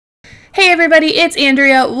Hey everybody, it's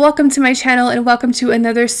Andrea. Welcome to my channel and welcome to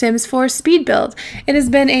another Sims 4 speed build. It has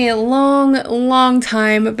been a long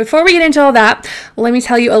time. Before we get into all that, let me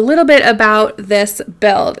tell you a little bit about this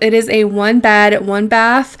build. It is a 1-bed,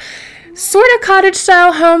 1-bath, sort of cottage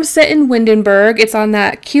style home set in Windenburg. It's on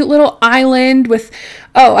that cute little island with,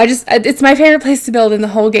 it's my favorite place to build in the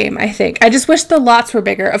whole game, I think. I just wish the lots were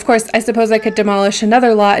bigger. Of course, I suppose I could demolish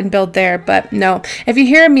another lot and build there, but no. If you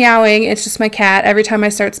hear him meowing, it's just my cat. Every time I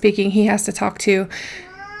start speaking, he has to talk to.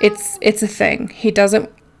 It's a thing. He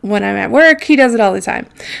doesn't when I'm at work. He does it all the time.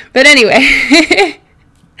 But anyway.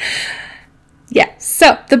 Yeah,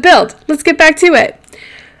 so the build. Let's get back to it.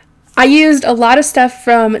 I used a lot of stuff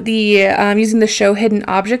from the using the show hidden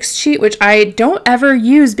objects cheat, which I don't ever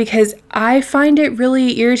use because I find it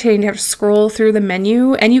really irritating to have to scroll through the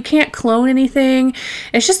menu and you can't clone anything.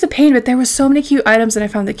 It's just a pain, but there were so many cute items and I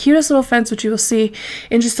found the cutest little fence, which you will see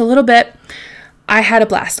in just a little bit. I had a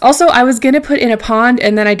blast. Also, I was going to put in a pond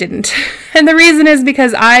and then I didn't. And the reason is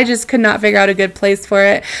because I just could not figure out a good place for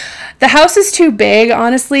it. The house is too big,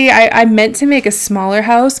 honestly. I meant to make a smaller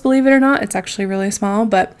house, believe it or not. It's actually really small,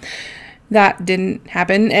 but that didn't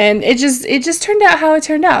happen. And it just turned out how it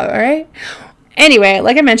turned out, all right? Anyway,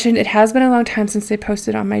 like I mentioned, it has been a long time since I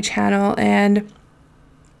posted on my channel. And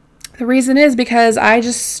the reason is because I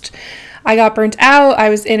got burnt out. I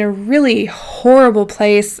was in a really horrible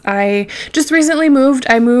place. I just recently moved.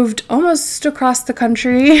 I moved almost across the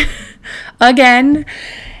country again.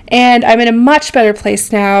 And I'm in a much better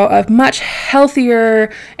place now, a much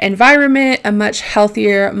healthier environment, a much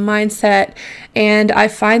healthier mindset, and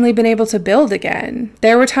I've finally been able to build again.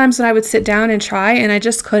 There were times when I would sit down and try, and I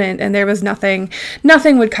just couldn't, and there was nothing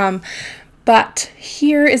would come. But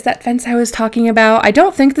here is that fence I was talking about. I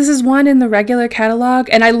don't think this is one in the regular catalog,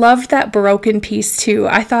 and I loved that broken piece too.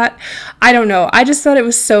 I just thought it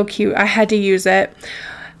was so cute. I had to use it.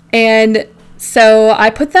 And so I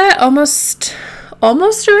put that almost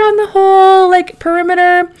around the whole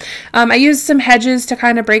perimeter. I used some hedges to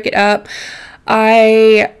kind of break it up.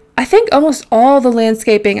 I think almost all the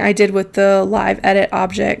landscaping I did with the live edit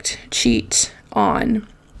object cheat on.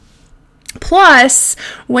 Plus,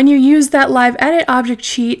 when you use that live edit object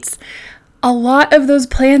cheats, a lot of those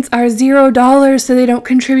plants are $0, so they don't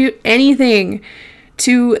contribute anything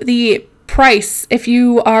to the price if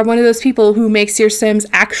you are one of those people who makes your Sims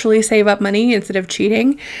actually save up money instead of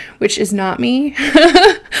cheating, which is not me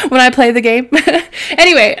when I play the game.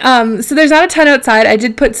 Anyway, so there's not a ton outside. I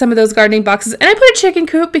did put some of those gardening boxes, and I put a chicken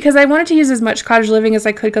coop because I wanted to use as much cottage living as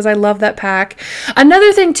I could because I love that pack.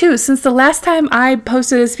 Another thing too, since the last time I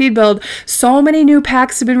posted a speed build, so many new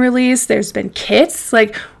packs have been released. There's been kits,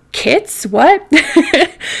 kits, what?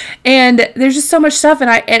 And there's just so much stuff, and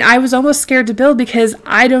I was almost scared to build because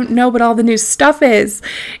I don't know what all the new stuff is,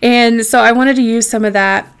 and so I wanted to use some of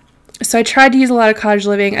that. So I tried to use a lot of cottage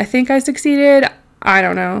living. I think I succeeded. I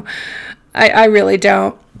don't know. I really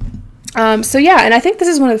don't. So yeah, and I think this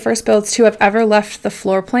is one of the first builds too I've ever left the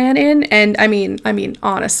floor plan in, and I mean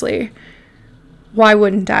honestly, why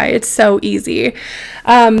wouldn't I? It's so easy.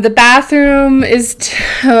 The bathroom is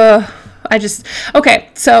okay,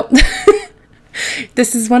 so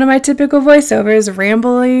this is one of my typical voiceovers,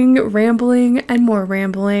 rambling, and more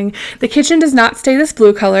rambling. The kitchen does not stay this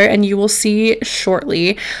blue color, and you will see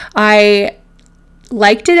shortly. I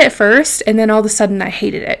liked it at first, and then all of a sudden I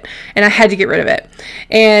hated it, and I had to get rid of it.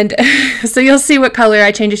 And so you'll see what color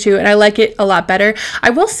I changed it to, and I like it a lot better. I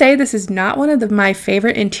will say this is not one of my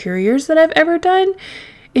favorite interiors that I've ever done.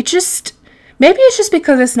 Maybe it's just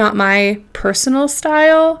because it's not my personal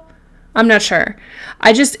style. I'm not sure.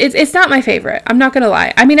 It's not my favorite. I'm not going to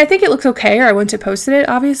lie. I mean, I think it looks okay, or I wouldn't have posted it,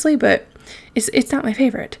 obviously, but it's not my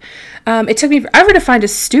favorite. It took me forever to find a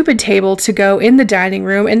stupid table to go in the dining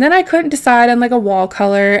room, and then I couldn't decide on a wall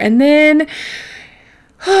color, and then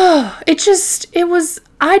I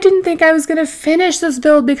didn't think I was going to finish this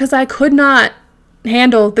build because I could not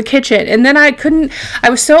handle the kitchen, and then I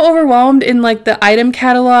was so overwhelmed in the item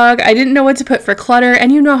catalog. I didn't know what to put for clutter,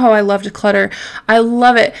 and you know how I love to clutter. I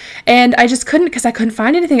love it, and I just couldn't because I couldn't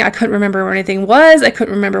find anything. I couldn't remember where anything was. I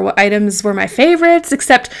couldn't remember what items were my favorites,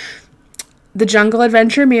 except the Jungle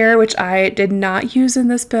Adventure mirror, which I did not use in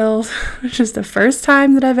this build, which is the first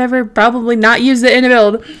time that I've ever probably not used it in a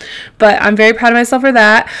build, but I'm very proud of myself for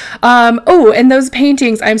that. Oh, and those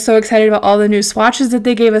paintings, I'm so excited about all the new swatches that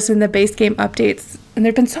they gave us in the base game updates, and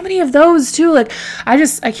there've been so many of those too.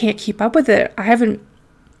 I can't keep up with it.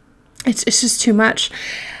 It's just too much.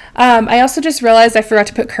 I also just realized I forgot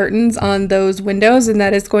to put curtains on those windows, and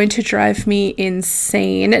that is going to drive me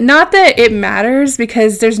insane. Not that it matters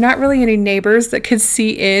because there's not really any neighbors that could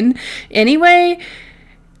see in anyway.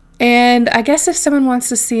 And I guess if someone wants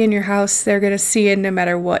to see in your house, they're going to see it no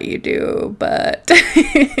matter what you do. But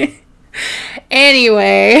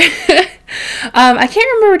anyway, I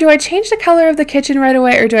can't remember. Do I change the color of the kitchen right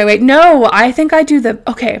away or do I wait? No, I think I do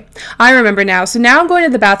okay, I remember now. So now I'm going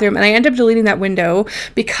to the bathroom and I end up deleting that window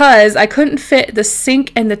because I couldn't fit the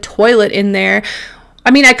sink and the toilet in there. I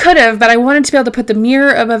mean, I could have, but I wanted to be able to put the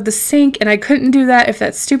mirror above the sink, and I couldn't do that if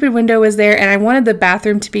that stupid window was there, and I wanted the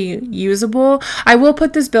bathroom to be usable. I will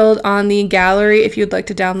put this build on the gallery if you'd like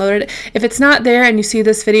to download it. If it's not there and you see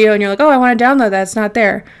this video and you're like, oh, I want to download that, it's not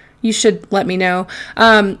there, you should let me know.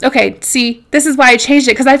 Okay, see, this is why I changed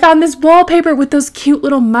it, because I found this wallpaper with those cute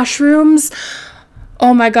little mushrooms.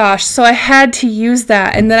 Oh my gosh, so I had to use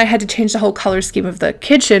that, and then I had to change the whole color scheme of the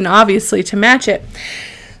kitchen, obviously, to match it.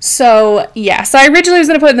 So yeah, so I originally was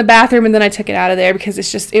going to put it in the bathroom and then I took it out of there because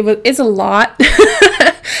it's a lot.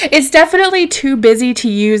 It's definitely too busy to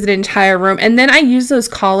use an entire room. And then I used those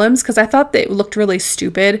columns because I thought they looked really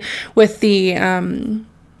stupid with the,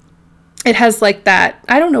 it has like that,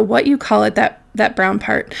 I don't know what you call it, that brown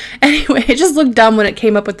part. Anyway, it just looked dumb when it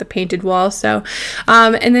came up with the painted wall. So,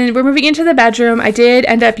 and then we're moving into the bedroom. I did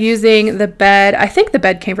end up using the bed. I think the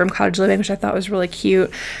bed came from Cottage Living, which I thought was really cute.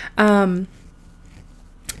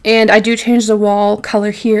 And I do change the wall color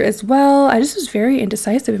here as well. I just was very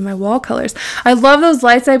indecisive in my wall colors. I love those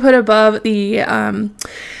lights I put above the,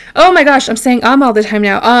 oh my gosh, I'm saying all the time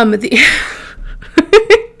now. Oh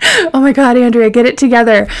my God, Andrea, get it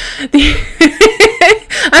together.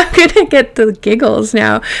 I'm gonna get the giggles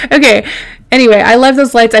now. Okay, anyway, I love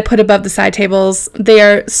those lights I put above the side tables. They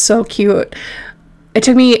are so cute. It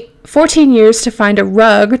took me 14 years to find a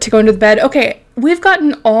rug to go into the bed. Okay, we've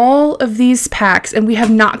gotten all of these packs and we have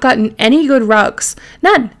not gotten any good rugs.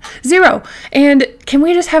 None. Zero. And can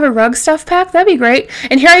we just have a rug stuff pack? That'd be great.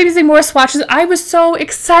 And here I'm using more swatches. I was so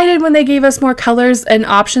excited when they gave us more colors and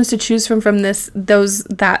options to choose from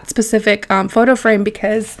that specific photo frame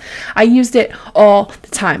because I used it all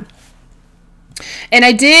the time. And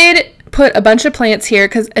I did put a bunch of plants here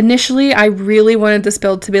because initially I really wanted this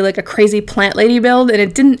build to be like a crazy plant lady build, and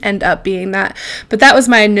it didn't end up being that, but that was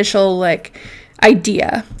my initial like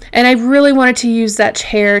idea. And I really wanted to use that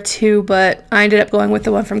chair too, but I ended up going with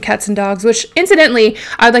the one from Cats and Dogs, which incidentally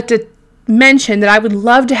I'd like to mention that I would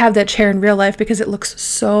love to have that chair in real life because it looks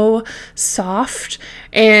so soft,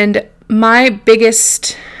 and my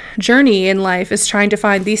biggest journey in life is trying to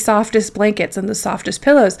find the softest blankets and the softest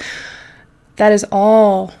pillows. That is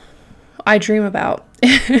all I dream about.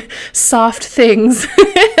 Soft things.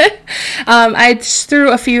 I just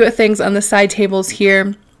threw a few things on the side tables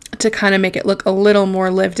here to kind of make it look a little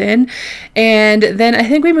more lived in. And then I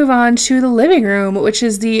think we move on to the living room, which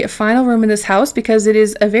is the final room in this house because it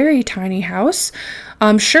is a very tiny house.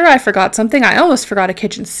 I'm sure I forgot something. I almost forgot a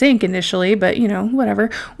kitchen sink initially, but you know,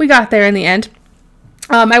 whatever. We got there in the end.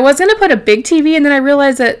 I was going to put a big TV, and then I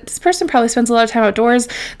realized that this person probably spends a lot of time outdoors.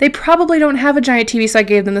 They probably don't have a giant TV, so I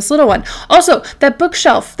gave them this little one. Also, that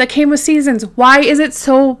bookshelf that came with Seasons, why is it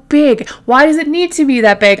so big? Why does it need to be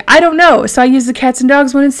that big? I don't know, so I used the Cats and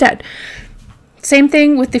Dogs one instead. Same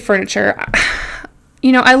thing with the furniture.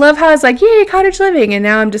 You know, I love how it's like, yay, cottage living, and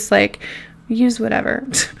now I'm just like, use whatever.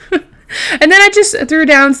 And then I just threw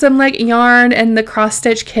down some like yarn and the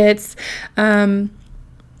cross-stitch kits.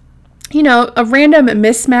 You know, a random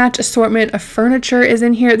mismatch assortment of furniture is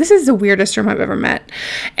in here. This is the weirdest room I've ever met.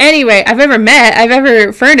 Anyway, I've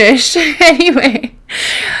ever furnished. Anyway,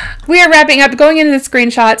 we are wrapping up, going into the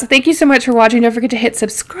screenshots. Thank you so much for watching. Don't forget to hit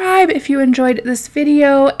subscribe if you enjoyed this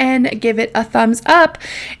video and give it a thumbs up.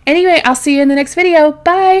 Anyway, I'll see you in the next video.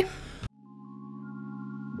 Bye.